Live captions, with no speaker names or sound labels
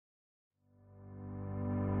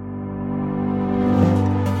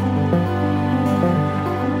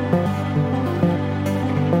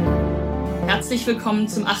Herzlich willkommen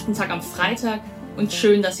zum 8. Tag am Freitag und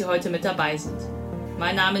schön, dass Sie heute mit dabei sind.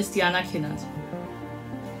 Mein Name ist Diana Kinnert.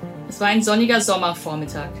 Es war ein sonniger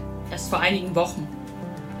Sommervormittag, erst vor einigen Wochen,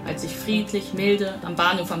 als ich friedlich, milde am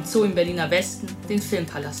Bahnhof am Zoo im Berliner Westen den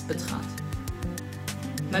Filmpalast betrat.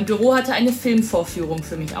 Mein Büro hatte eine Filmvorführung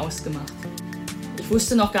für mich ausgemacht. Ich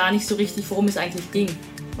wusste noch gar nicht so richtig, worum es eigentlich ging,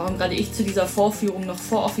 warum gerade ich zu dieser Vorführung noch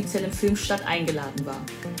vor offiziellem Filmstart eingeladen war.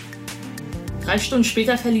 3 Stunden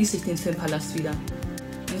später verließ ich den Filmpalast wieder.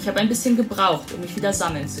 Und ich habe ein bisschen gebraucht, um mich wieder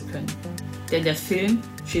sammeln zu können. Denn der Film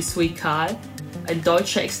Je suis Karl, ein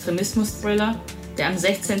deutscher Extremismus-Thriller, der am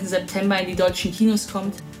 16. September in die deutschen Kinos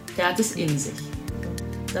kommt, der hat es in sich.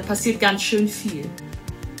 Da passiert ganz schön viel.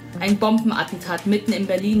 Ein Bombenattentat mitten in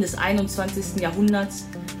Berlin des 21. Jahrhunderts,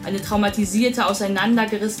 eine traumatisierte,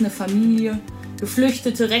 auseinandergerissene Familie,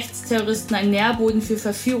 geflüchtete Rechtsterroristen, ein Nährboden für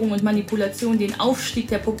Verführung und Manipulation, den Aufstieg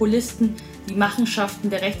der Populisten, die Machenschaften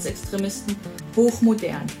der Rechtsextremisten,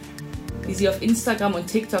 hochmodern. Wie sie auf Instagram und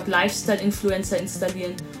TikTok Lifestyle-Influencer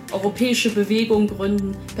installieren, europäische Bewegungen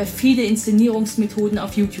gründen, perfide Inszenierungsmethoden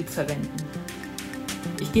auf YouTube verwenden.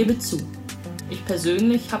 Ich gebe zu, ich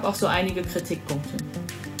persönlich habe auch so einige Kritikpunkte.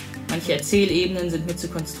 Manche Erzählebenen sind mir zu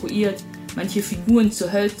konstruiert, manche Figuren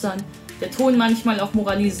zu hölzern, der Ton manchmal auch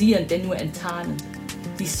moralisierend, denn nur enttarnend.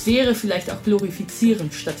 Die Sphäre vielleicht auch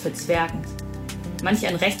glorifizierend statt verzwergend. Manch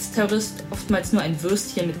ein Rechtsterrorist, oftmals nur ein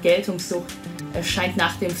Würstchen mit Geltungssucht, erscheint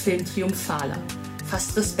nach dem Film triumphaler,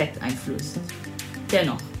 fast respekteinflößend.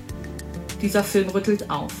 Dennoch, dieser Film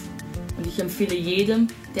rüttelt auf und ich empfehle jedem,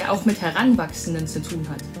 der auch mit Heranwachsenden zu tun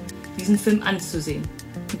hat, diesen Film anzusehen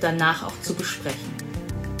und danach auch zu besprechen.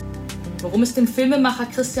 Worum es dem Filmemacher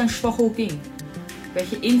Christian Schwocho ging,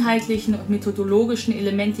 welche inhaltlichen und methodologischen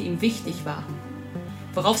Elemente ihm wichtig waren,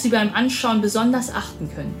 worauf Sie beim Anschauen besonders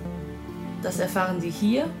achten können, das erfahren Sie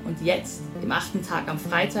hier und jetzt im 8. Tag am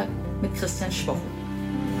Freitag mit Christian Schwocho.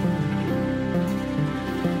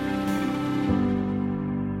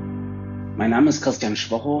 Mein Name ist Christian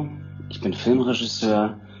Schwocho, ich bin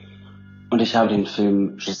Filmregisseur und ich habe den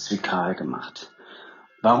Film Je suis Karl gemacht.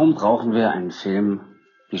 Warum brauchen wir einen Film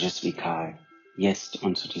wie Je suis Karl jetzt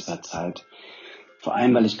und zu dieser Zeit? Vor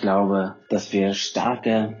allem, weil ich glaube, dass wir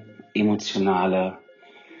starke, emotionale,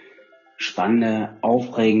 spannende,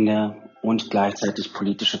 aufregende und gleichzeitig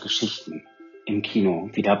politische Geschichten im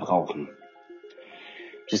Kino wieder brauchen.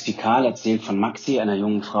 Je suis Karl erzählt von Maxi, einer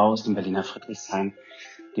jungen Frau aus dem Berliner Friedrichshain,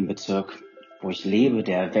 dem Bezirk, wo ich lebe,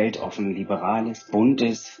 der weltoffen, liberal ist, bunt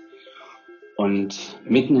ist. Und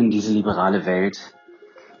mitten in diese liberale Welt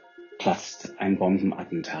platzt ein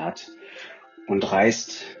Bombenattentat und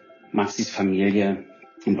reißt Maxis Familie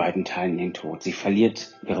in beiden Teilen in den Tod. Sie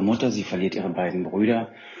verliert ihre Mutter, sie verliert ihre beiden Brüder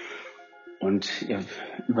und ihr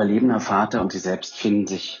überlebender Vater und sie selbst finden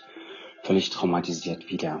sich völlig traumatisiert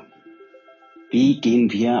wieder. Wie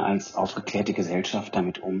gehen wir als aufgeklärte Gesellschaft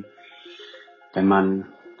damit um, wenn man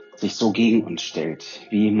sich so gegen uns stellt?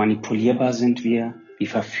 Wie manipulierbar sind wir? Wie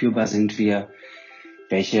verführbar sind wir?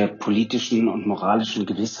 Welche politischen und moralischen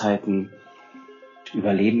Gewissheiten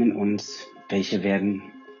überleben in uns? Welche werden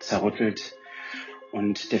zerrüttelt?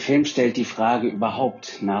 Und der Film stellt die Frage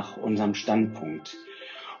überhaupt nach unserem Standpunkt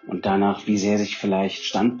und danach, wie sehr sich vielleicht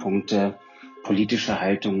Standpunkte, politische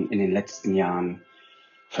Haltungen in den letzten Jahren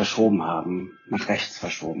verschoben haben, nach rechts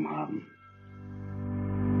verschoben haben.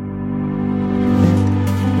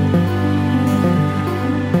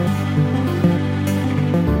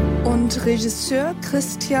 Und Regisseur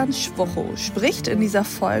Christian Schwocho spricht in dieser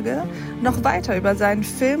Folge noch weiter über seinen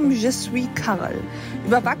Film Je suis Karl,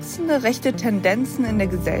 über wachsende rechte Tendenzen in der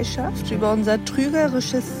Gesellschaft, über unser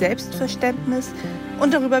trügerisches Selbstverständnis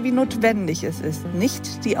und darüber, wie notwendig es ist,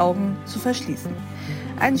 nicht die Augen zu verschließen.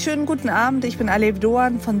 Einen schönen guten Abend, ich bin Alev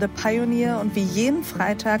Doan von The Pioneer und wie jeden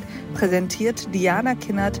Freitag präsentiert Diana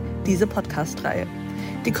Kinnert diese Podcast-Reihe.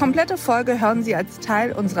 Die komplette Folge hören Sie als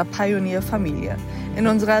Teil unserer Pioneer-Familie, in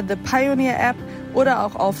unserer The Pioneer-App oder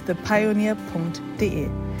auch auf thepioneer.de.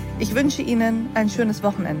 Ich wünsche Ihnen ein schönes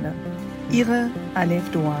Wochenende. Ihre Alev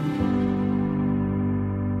Doan.